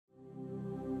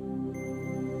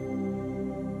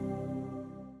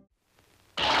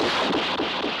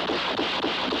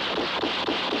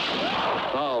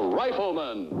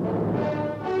Rifleman.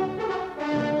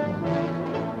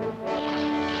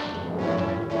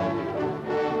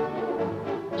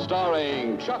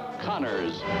 Starring Chuck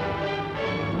Connors.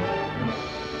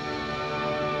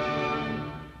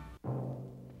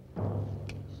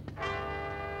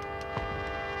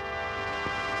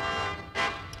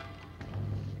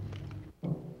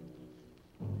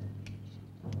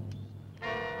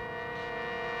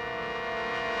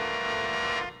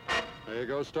 There you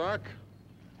go, Stark.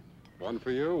 One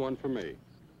for you, one for me.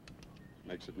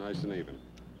 Makes it nice and even.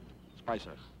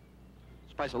 Spicer.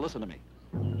 Spicer, listen to me.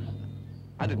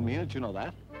 I didn't mean it, you know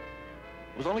that.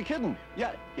 I was only kidding.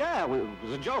 Yeah, it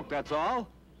was a joke, that's all.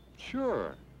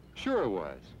 Sure it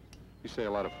was. You say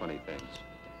a lot of funny things.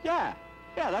 Yeah,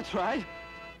 that's right.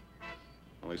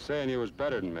 Only saying you was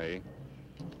better than me,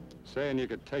 saying you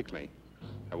could take me,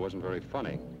 that wasn't very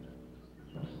funny.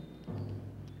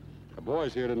 The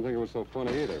boys here didn't think it was so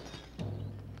funny either.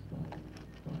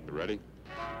 You ready?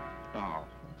 Oh,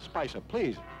 Spicer,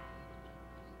 please.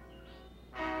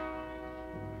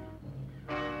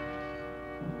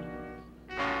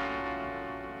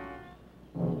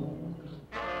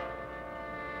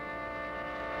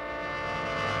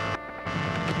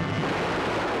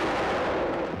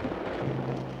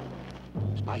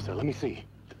 Spicer, let me see.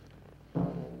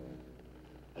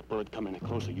 That bullet come any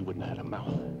closer, you wouldn't have had a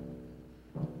mouth.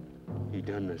 He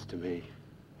done this to me.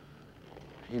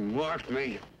 He marked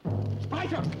me.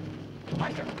 Spicer!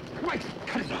 Spicer! Christ!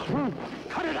 Cut it out!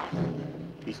 Cut it out!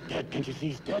 He's dead. Can't you see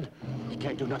he's dead? He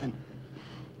can't do nothing.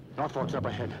 Norfolk's up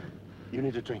ahead. You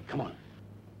need a drink. Come on.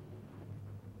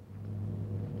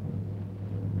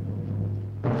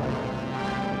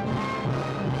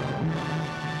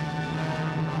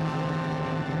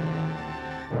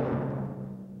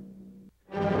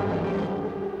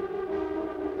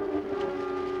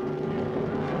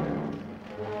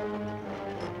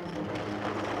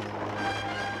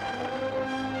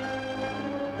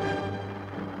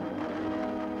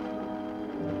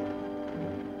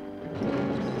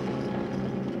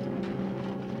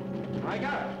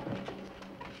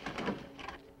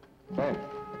 Ben,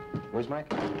 where's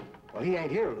Mike? Well, he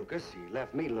ain't here, Lucas. He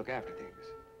left me to look after things.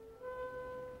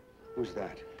 Who's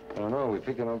that? I don't know. We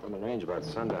picked him up from the range about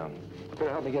sundown. Better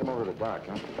help me get him over to the dock,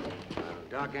 huh?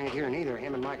 Doc ain't here neither.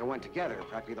 Him and Micah went together.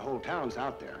 Practically the whole town's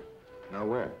out there. Now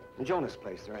where? In Jonah's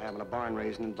place, they're having a barn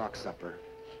raising and buck supper.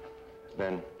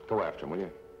 Ben, go after him, will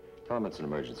you? Tell him it's an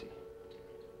emergency.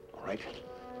 All right.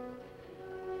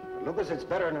 Lucas, it's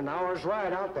better than an hour's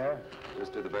ride out there.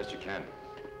 Just do the best you can.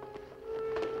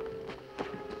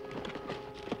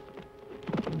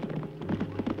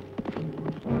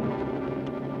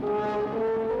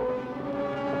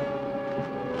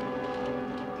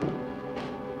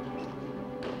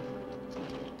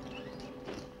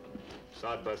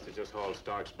 Sodbuster just hauled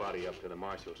Stark's body up to the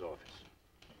marshal's office.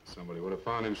 Somebody would have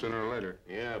found him sooner or later.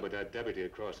 Yeah, but that deputy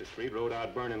across the street rode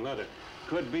out burning leather.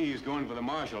 Could be he's going for the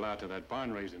marshal out to that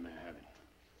barn raising they're having.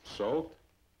 So?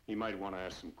 He might want to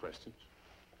ask some questions.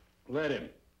 Let him.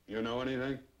 You know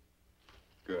anything?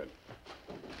 Good.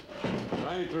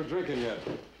 I ain't through drinking yet.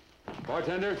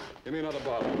 Bartender, give me another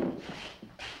bottle.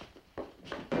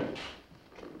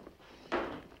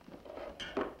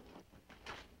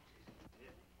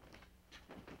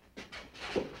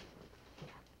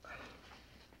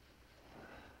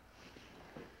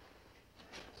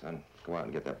 Son, go out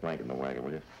and get that blanket in the wagon,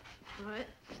 will you? All right.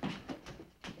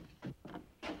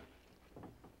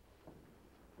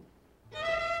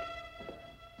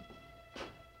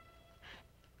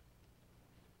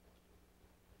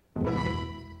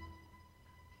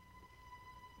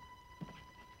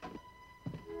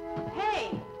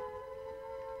 Hey!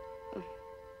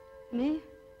 Me?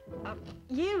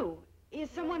 You. Is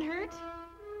someone hurt?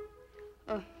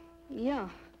 Yeah.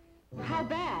 How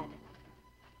bad?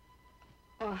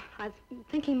 I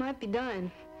think he might be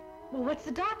dying. Well, what's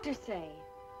the doctor say?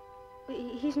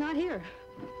 He's not here.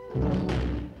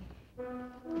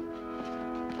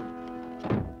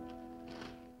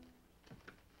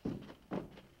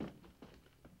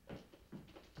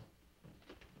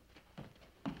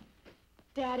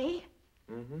 Daddy?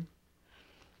 Mm-hmm.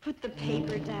 Put the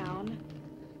paper down.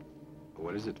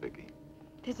 What is it, Vicky?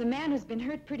 There's a man who's been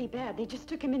hurt pretty bad. They just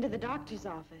took him into the doctor's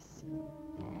office.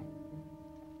 Oh,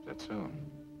 is that so?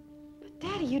 But,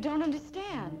 Daddy, you don't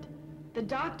understand. The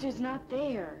doctor's not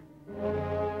there.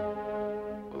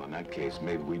 Well, in that case,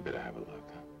 maybe we better have a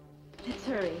look. Let's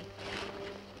hurry.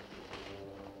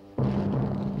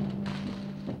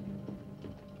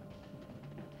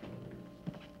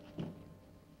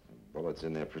 Bullet's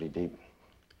in there pretty deep.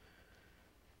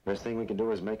 Best thing we can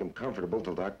do is make him comfortable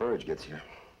till Doc Burge gets here.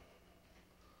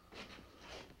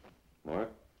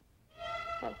 Mark,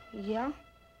 Oh, yeah?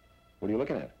 what are you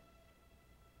looking at?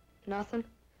 Nothing.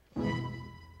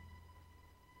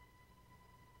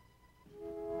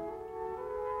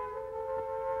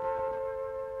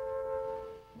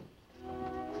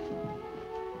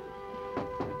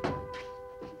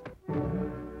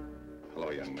 Hello,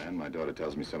 young man. My daughter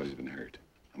tells me somebody's been hurt.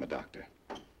 I'm a doctor.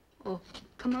 Oh,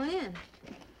 come on in.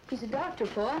 He's a doctor,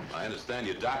 Paul. I understand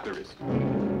your doctor is...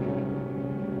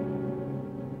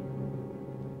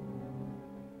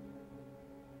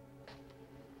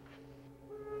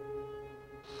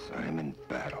 Simon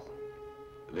Battle.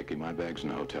 Vicky, my bag's in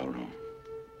the hotel room.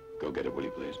 Go get it, will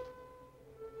you, please?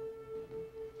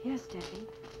 Yes, Daddy.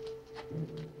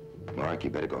 Mark, you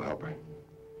better go help her.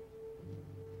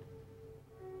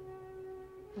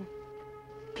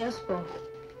 Yes, Paul.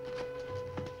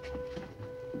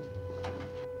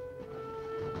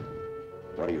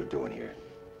 What are you doing here?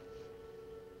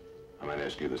 I might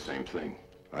ask you the same thing.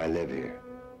 I live here.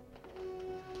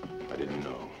 I didn't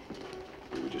know.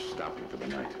 We were just stopping for the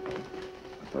night.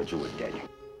 I thought you were dead.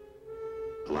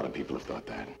 A lot of people have thought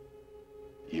that.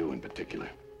 You in particular.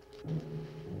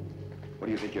 What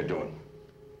do you think you're doing?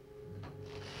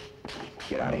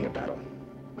 Get out of here, Battle.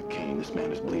 McCain, this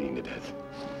man is bleeding to death.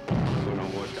 You're no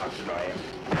more doctor than I am.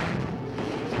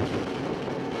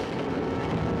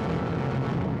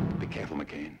 Be careful,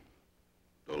 McCain.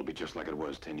 It'll be just like it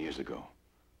was 10 years ago.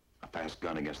 A fast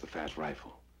gun against the fast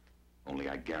rifle. Only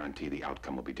I guarantee the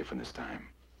outcome will be different this time.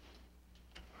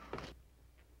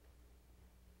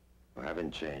 I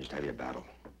haven't changed, have you, Battle?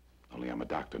 Only I'm a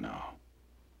doctor now.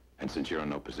 And since you're in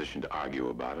no position to argue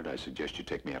about it, I suggest you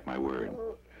take me at my word.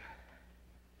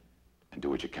 And do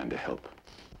what you can to help.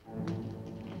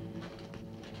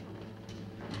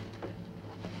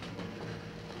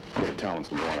 Get a towel and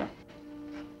some water.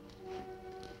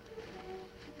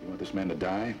 You want this man to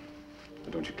die,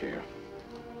 or don't you care?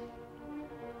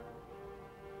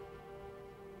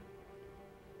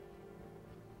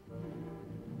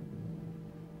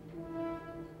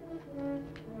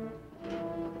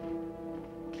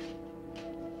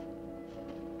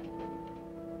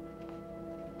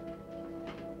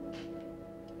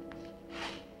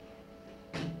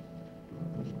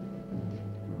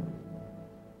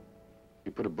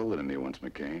 You put a bullet in me once,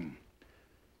 McCain.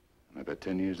 And I've had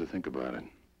 10 years to think about it.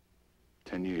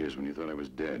 10 years when you thought I was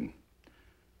dead.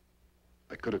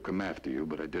 I could have come after you,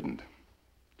 but I didn't.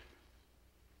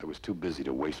 I was too busy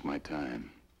to waste my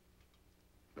time.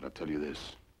 But I'll tell you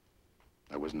this.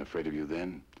 I wasn't afraid of you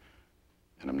then,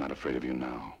 and I'm not afraid of you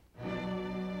now.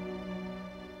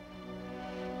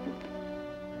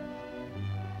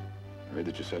 I heard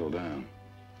that you settled down.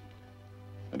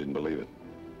 I didn't believe it.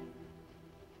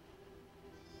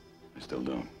 I still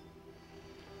don't.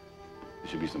 There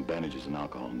should be some bandages and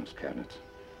alcohol in this cabinet.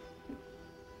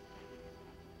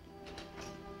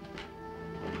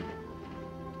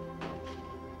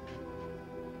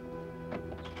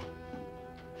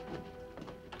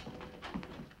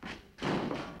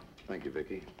 Thank you,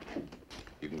 Vicky.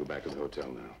 You can go back to the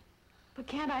hotel now. But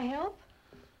can't I help?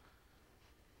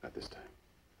 Not this time.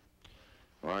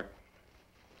 Mark,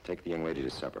 take the young lady to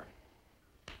supper.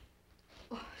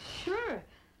 Oh, sure.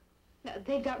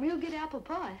 They got real good apple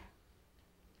pie.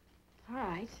 All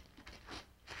right.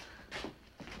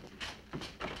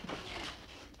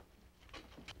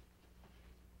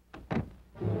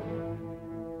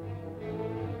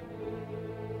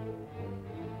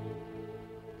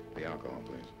 The alcohol,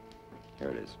 please. Here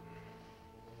it is.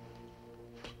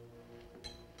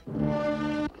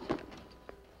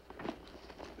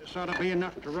 This ought to be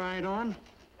enough to ride on.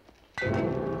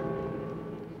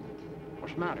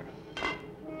 What's the matter?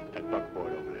 That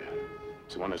buckboard over there.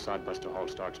 It's the one that Sodbuster hauled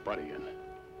Stark's buddy in.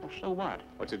 Well, so what?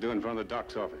 What's it doing in front of the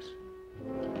doc's office?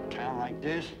 A town like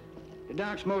this, the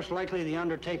doc's most likely the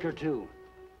undertaker, too.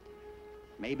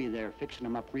 Maybe they're fixing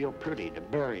him up real pretty to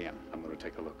bury him. I'm gonna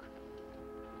take a look.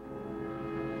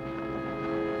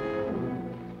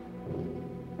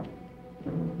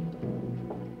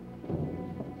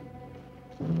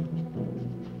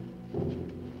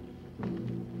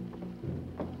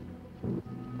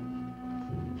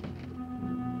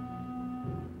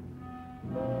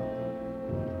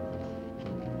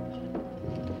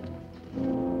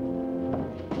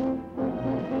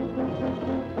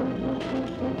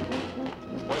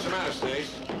 What's the matter,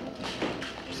 Stace?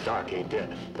 Stark ain't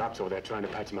dead. Doc's over there trying to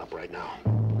patch him up right now.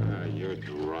 You're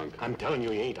drunk. I'm telling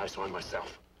you he ain't. I saw him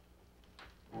myself.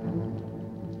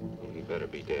 He better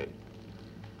be dead.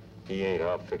 He ain't.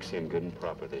 I'll fix him good and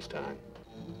proper this time.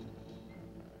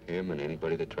 Him and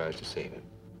anybody that tries to save him.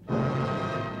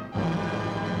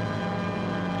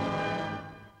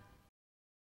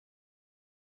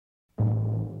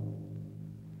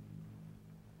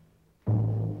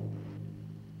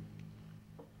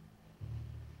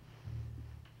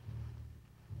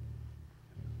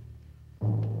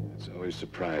 It's always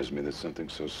surprised me that something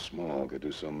so small could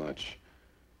do so much.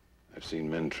 I've seen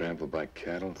men trampled by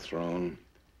cattle, thrown,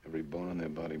 every bone in their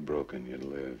body broken, yet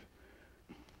live.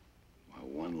 While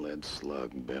one lead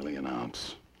slug, barely an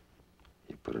ounce.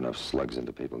 You put enough slugs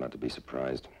into people not to be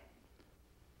surprised.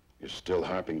 You're still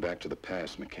harping back to the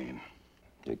past, McCain.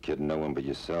 You're kidding no one but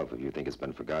yourself if you think it's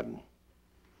been forgotten.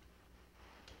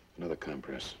 Another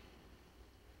compress.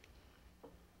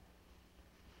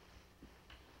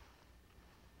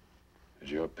 Has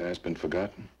your past been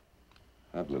forgotten?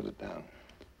 I've lived it down.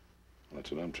 Well,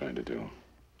 that's what I'm trying to do.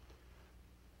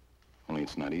 Only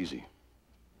it's not easy.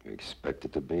 You expect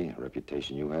it to be, a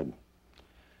reputation you had.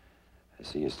 I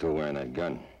see you're still wearing that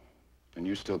gun. And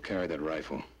you still carry that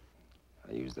rifle.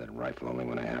 I use that rifle only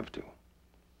when I have to.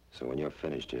 So when you're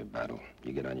finished here, Battle,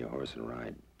 you get on your horse and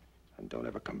ride. And don't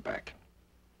ever come back.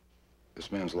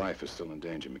 This man's life is still in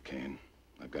danger, McCain.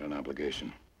 I've got an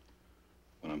obligation.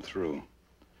 When I'm through,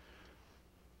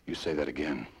 you say that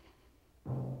again.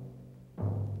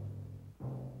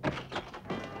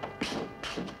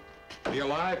 Is he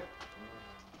alive?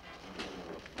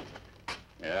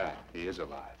 Yeah, he is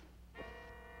alive.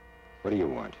 What do you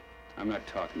want? I'm not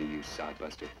talking to you,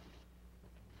 sodbuster.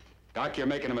 Doc, you're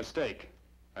making a mistake.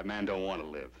 That man don't want to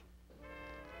live.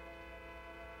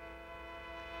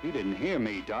 You didn't hear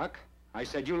me, Doc. I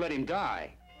said you let him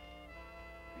die.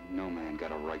 Ain't no man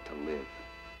got a right to live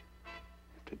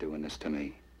after doing this to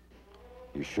me.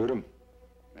 You shoot him?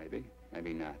 Maybe,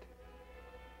 maybe not.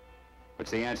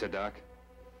 What's the answer, Doc?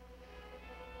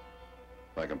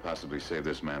 If I can possibly save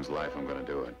this man's life, I'm gonna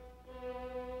do it.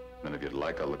 Then if you'd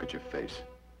like, I'll look at your face.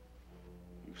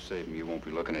 You save him, you won't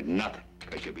be looking at nothing,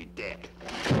 because you'll be dead.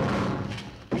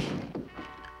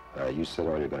 You said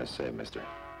all you're gonna say, mister.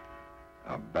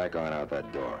 Now back on out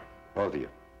that door. Both of you.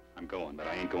 I'm going, but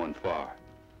I ain't going far.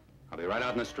 I'll be right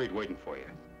out in the street waiting for you.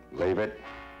 Leave it.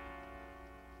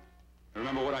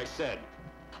 Remember what I said.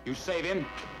 You save him,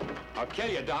 I'll kill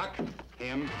you, Doc.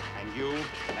 Him, and you,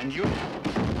 and you.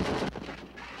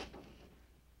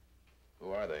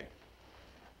 Who are they?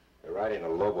 They're riding a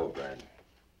Lobo brand.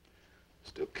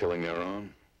 Still killing their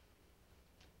own?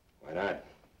 Why not?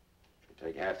 You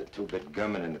take half the two-bit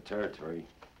gunmen in the territory.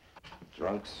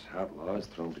 Drunks, outlaws,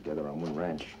 throw them together on one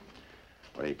ranch.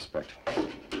 What do you expect?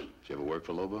 Did you ever work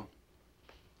for Lobo?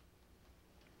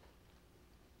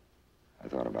 I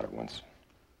thought about it once.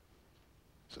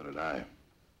 So did I.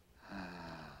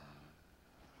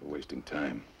 We're wasting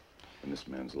time in this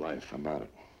man's life. How about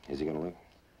it? Is he gonna live?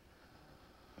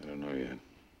 I don't know yet.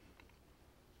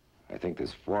 I think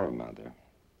there's 4 of them out there.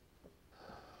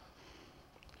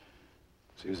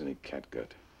 See, isn't he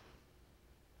catgut?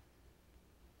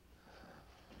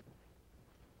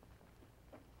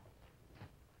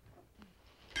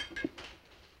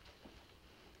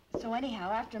 So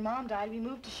anyhow, after Mom died, we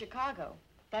moved to Chicago.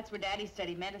 That's where Daddy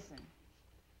studied medicine.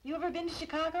 You ever been to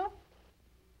Chicago?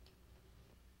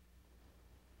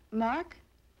 Mark?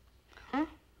 Huh?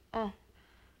 Oh,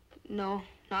 no.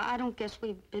 No, I don't guess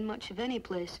we've been much of any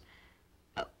place.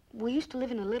 We used to live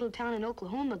in a little town in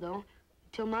Oklahoma, though,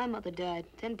 until my mother died.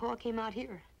 Then Pa came out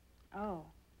here. Oh.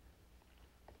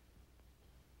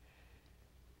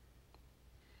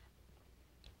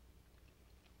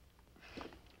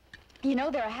 You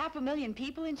know, there are 500,000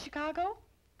 people in Chicago.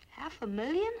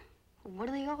 500,000? What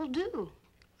do they all do?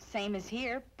 Same as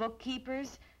here.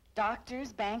 Bookkeepers,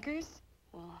 doctors, bankers.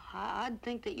 Well, I'd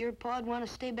think that your Pa'd want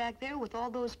to stay back there with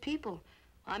all those people.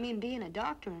 I mean, being a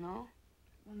doctor and all.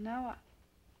 Well, no,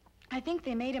 I think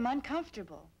they made him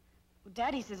uncomfortable. Well,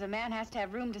 Daddy says a man has to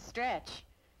have room to stretch.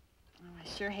 Oh, I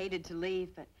sure hated to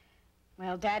leave, but,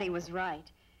 well, Daddy was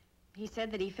right. He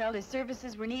said that he felt his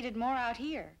services were needed more out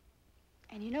here.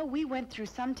 And you know, we went through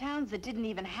some towns that didn't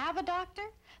even have a doctor,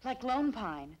 like Lone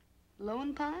Pine.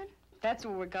 Lone Pine? That's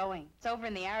where we're going. It's over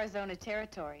in the Arizona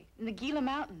Territory, in the Gila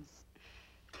Mountains.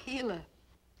 Gila.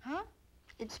 Huh?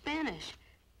 It's Spanish.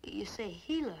 You say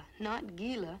Gila, not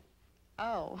Gila.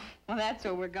 Oh, well, that's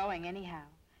where we're going anyhow.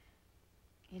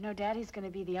 You know, Daddy's going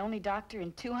to be the only doctor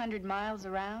in 200 miles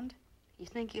around. You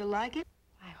think you'll like it?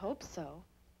 I hope so.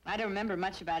 I don't remember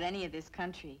much about any of this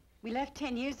country. We left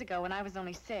 10 years ago when I was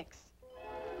only 6.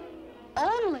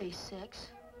 Only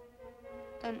 6?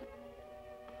 Then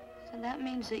that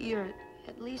means that you're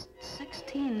at least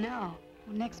 16 now.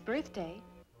 Well, next birthday.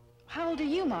 How old are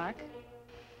you, Mark?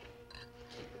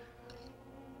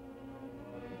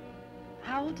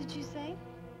 How old did you say?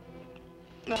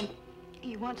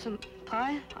 You want some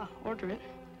pie? I'll order it.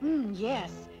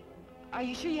 Yes. Are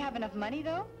you sure you have enough money,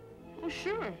 though? Oh,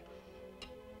 sure.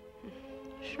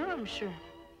 Sure, I'm sure.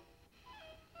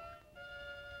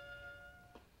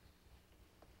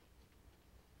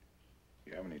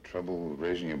 You have any trouble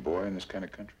raising a boy in this kind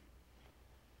of country?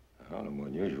 Oh, no more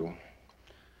than usual.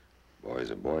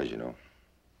 Boys are boys, you know.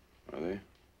 Are they?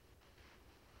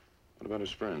 What about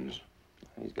his friends?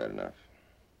 He's got enough.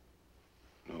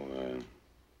 No,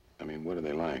 I mean, what are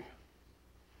they like?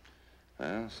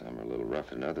 Well, some are a little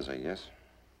rougher than others, I guess.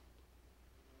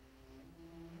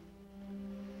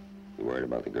 You worried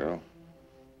about the girl?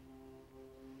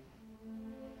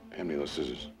 Hand me those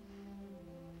scissors.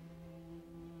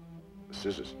 The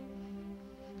scissors.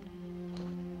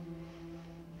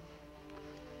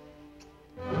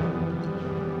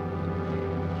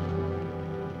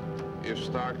 If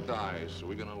Stark dies, are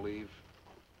we gonna leave?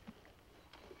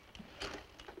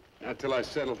 Not till I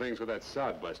settle things with that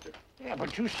sodbuster. Yeah,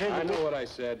 but you said... I know what I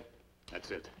said.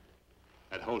 That's it.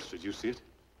 That holster, did you see it?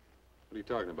 What are you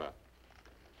talking about?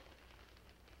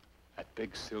 That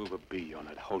big silver bee on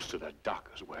that holster that Doc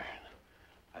was wearing.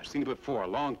 I've seen it before, a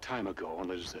long time ago, and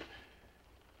there's a...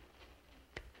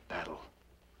 Battle.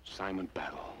 Simon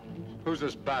Battle. Who's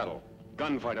this Battle?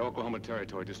 Gunfight, Oklahoma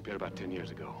Territory, disappeared about 10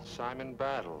 years ago. Simon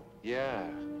Battle. Yeah.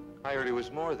 I heard he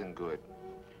was more than good.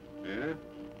 Yeah?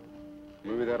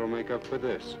 Maybe that'll make up for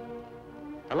this.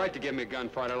 I'd like to give me a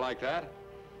gunfighter like that.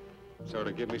 Sort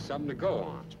of give me something to go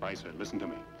on. Spicer, listen to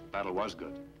me. Battle was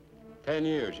good. 10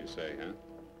 years, you say, huh?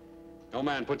 No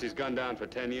man puts his gun down for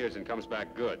 10 years and comes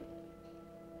back good.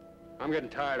 I'm getting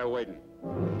tired of waiting.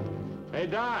 Hey,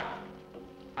 Doc!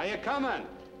 How you coming?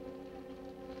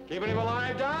 Keeping him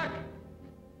alive, Doc?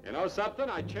 You know something?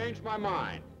 I changed my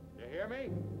mind. You hear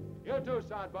me? You too,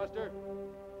 Sodbuster.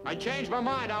 I changed my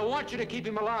mind. I want you to keep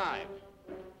him alive.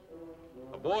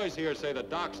 The boys here say the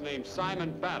Doc's name's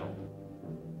Simon Battle.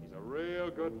 He's a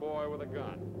real good boy with a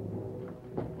gun.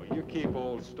 Well, you keep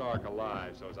old Stark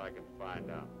alive so as I can find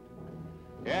out.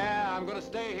 Yeah, I'm gonna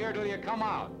stay here till you come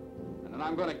out. And then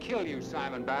I'm gonna kill you,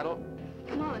 Simon Battle.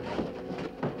 Come on.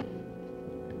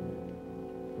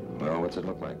 Well, what's it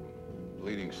look like?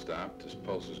 Bleeding stopped. His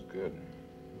pulse is good.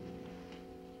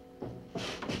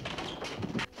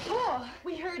 Paul,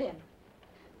 we heard him.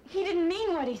 He didn't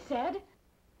mean what he said.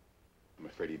 I'm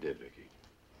afraid he did, Vicky.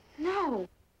 No.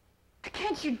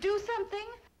 Can't you do something?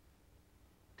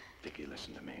 Vicky,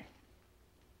 listen to me.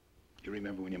 You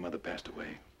remember when your mother passed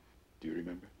away? Do you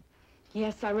remember?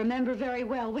 Yes, I remember very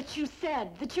well what you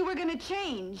said, that you were going to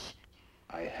change.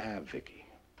 I have, Vicky.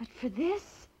 But for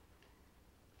this,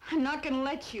 I'm not going to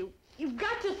let you. You've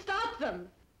got to stop them.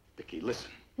 Vicky, listen.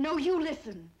 No, you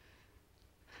listen.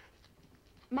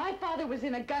 My father was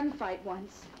in a gunfight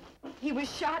once. He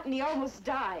was shot and he almost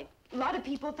died. A lot of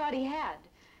people thought he had.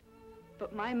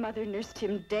 But my mother nursed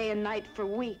him day and night for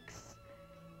weeks.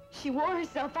 She wore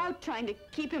herself out trying to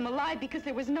keep him alive because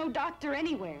there was no doctor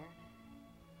anywhere.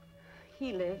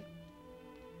 He lived.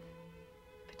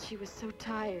 But she was so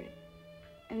tired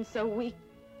and so weak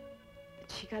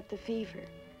that she got the fever.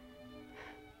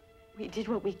 We did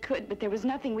what we could, but there was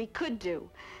nothing we could do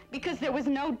because there was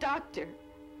no doctor.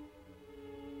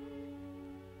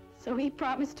 So he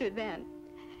promised her then.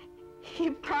 He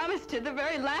promised her the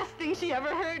very last thing she ever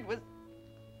heard was...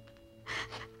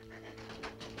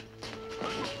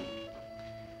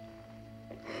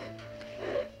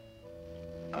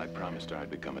 I promised her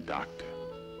I'd become a doctor.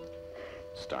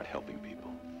 Start helping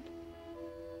people.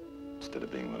 Instead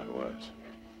of being what I was.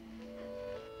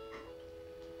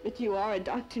 But you are a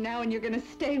doctor now, and you're going to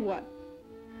stay one.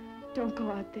 Don't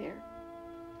go out there.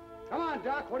 Come on,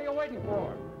 Doc. What are you waiting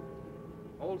for?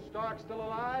 Old Stark still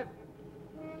alive?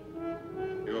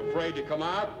 You afraid to come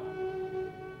out?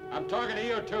 I'm talking to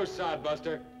you too,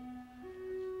 Sodbuster.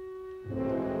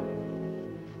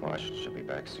 Marshall should be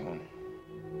back soon.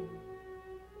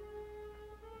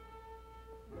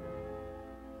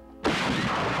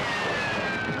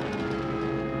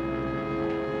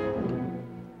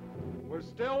 We're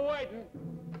still waiting.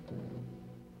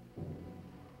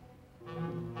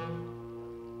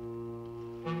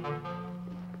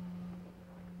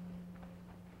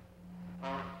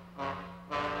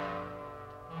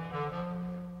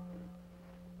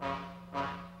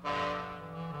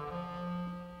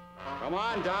 Come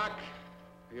on, Doc.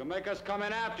 You'll make us come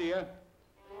in after you.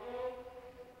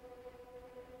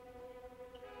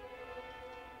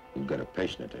 You've got a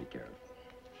patient to take care of.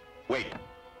 Wait.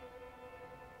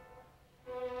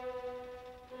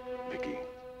 Vicky.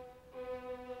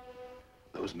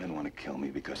 Those men want to kill me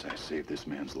because I saved this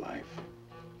man's life.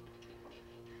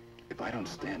 If I don't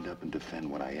stand up and defend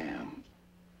what I am,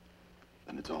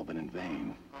 then it's all been in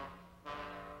vain.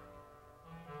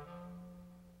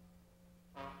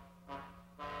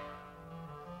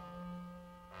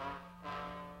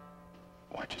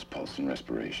 Watch his pulse and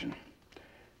respiration.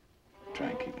 Try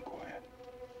and keep him quiet.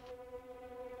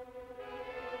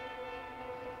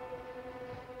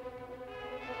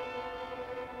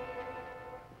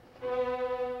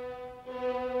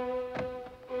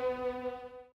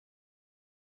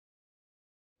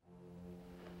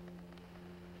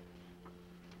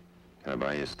 Can I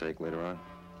buy you a steak later on?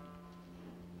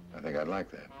 I think I'd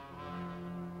like that.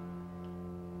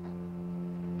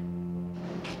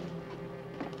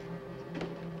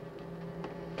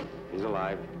 He's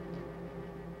alive.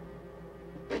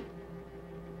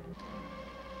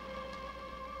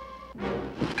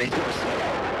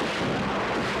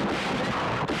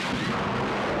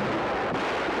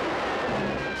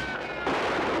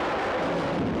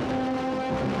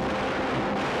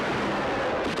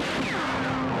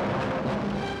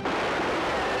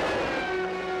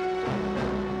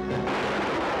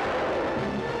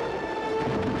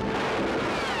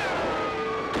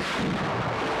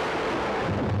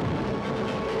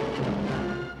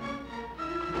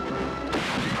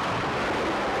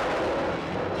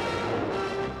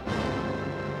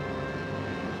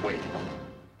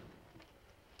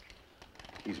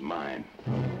 He's mine.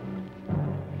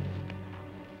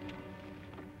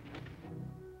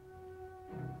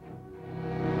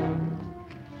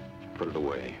 Put it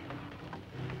away.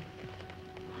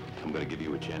 I'm gonna give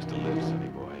you a chance to live, sonny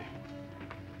boy.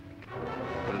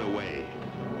 Put it away.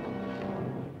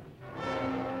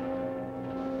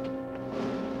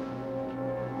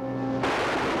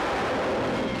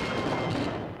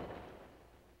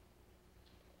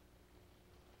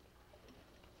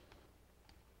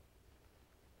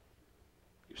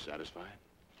 You satisfied?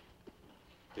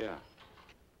 Yeah.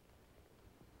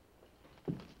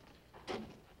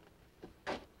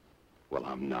 Well,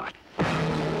 I'm not.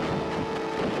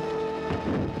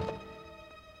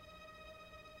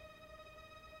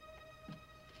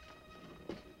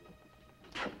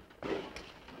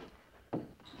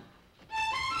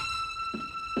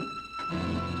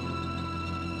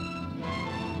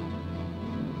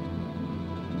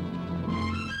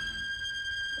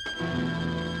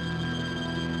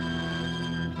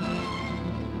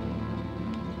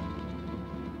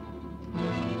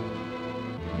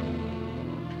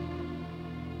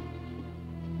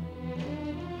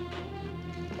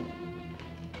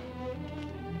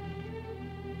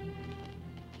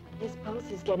 His pulse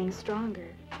is getting stronger.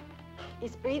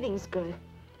 His breathing's good.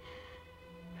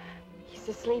 He's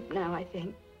asleep now, I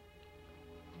think.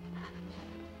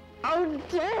 Oh,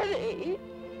 Daddy!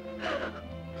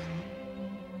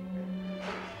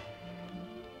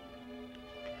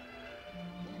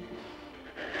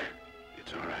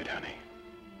 It's all right, honey.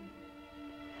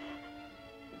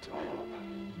 It's all over.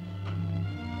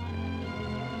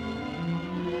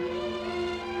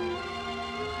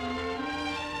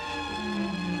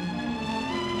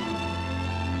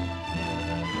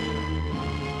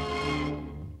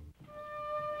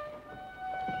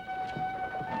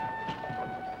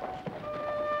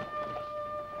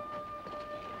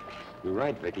 You're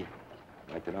right, Vicky.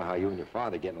 I'd like to know how you and your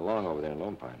father are getting along over there in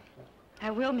Lone Pine.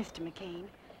 I will, Mr. McCain.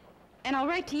 And I'll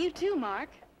write to you, too, Mark.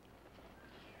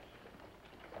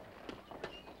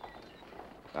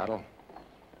 Battle?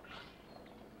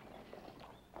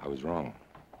 I was wrong.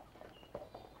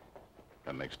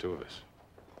 That makes two of us.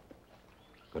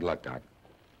 Good luck, Doc.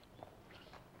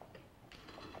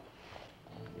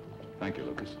 Thank you,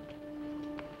 Lucas.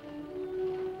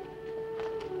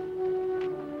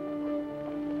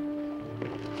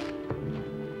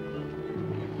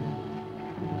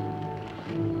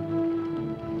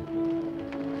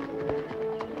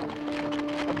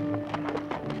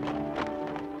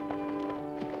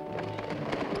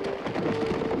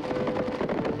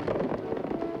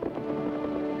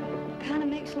 Kind of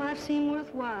makes life seem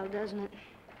worthwhile, doesn't it?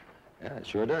 Yeah, it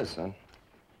sure does, son.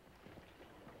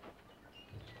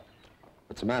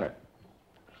 What's the matter?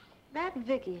 That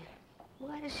Vicky,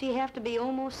 why does she have to be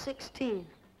almost 16?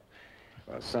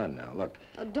 Well, son, now, look.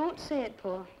 Oh, don't say it,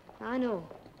 Paul. I know.